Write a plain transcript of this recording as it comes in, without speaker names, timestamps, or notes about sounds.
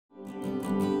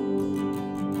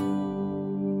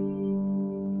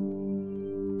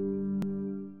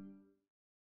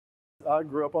I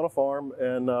grew up on a farm,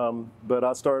 and but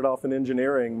I started off in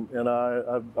engineering, and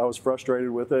I was frustrated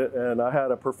with it. And I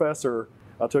had a professor.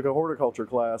 I took a horticulture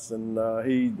class, and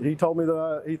he told me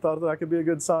that he thought that I could be a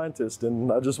good scientist,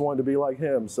 and I just wanted to be like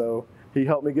him. So he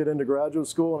helped me get into graduate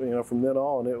school. And, from then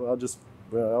on,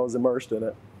 I was immersed in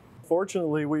it.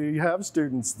 Fortunately, we have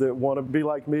students that want to be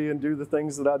like me and do the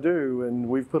things that I do, and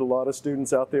we've put a lot of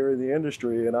students out there in the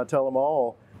industry, and I tell them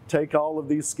all, take all of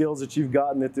these skills that you've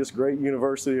gotten at this great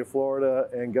University of Florida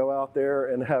and go out there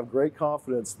and have great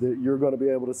confidence that you're going to be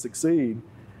able to succeed,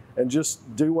 and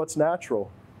just do what's natural.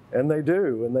 And they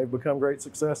do, and they've become great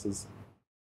successes.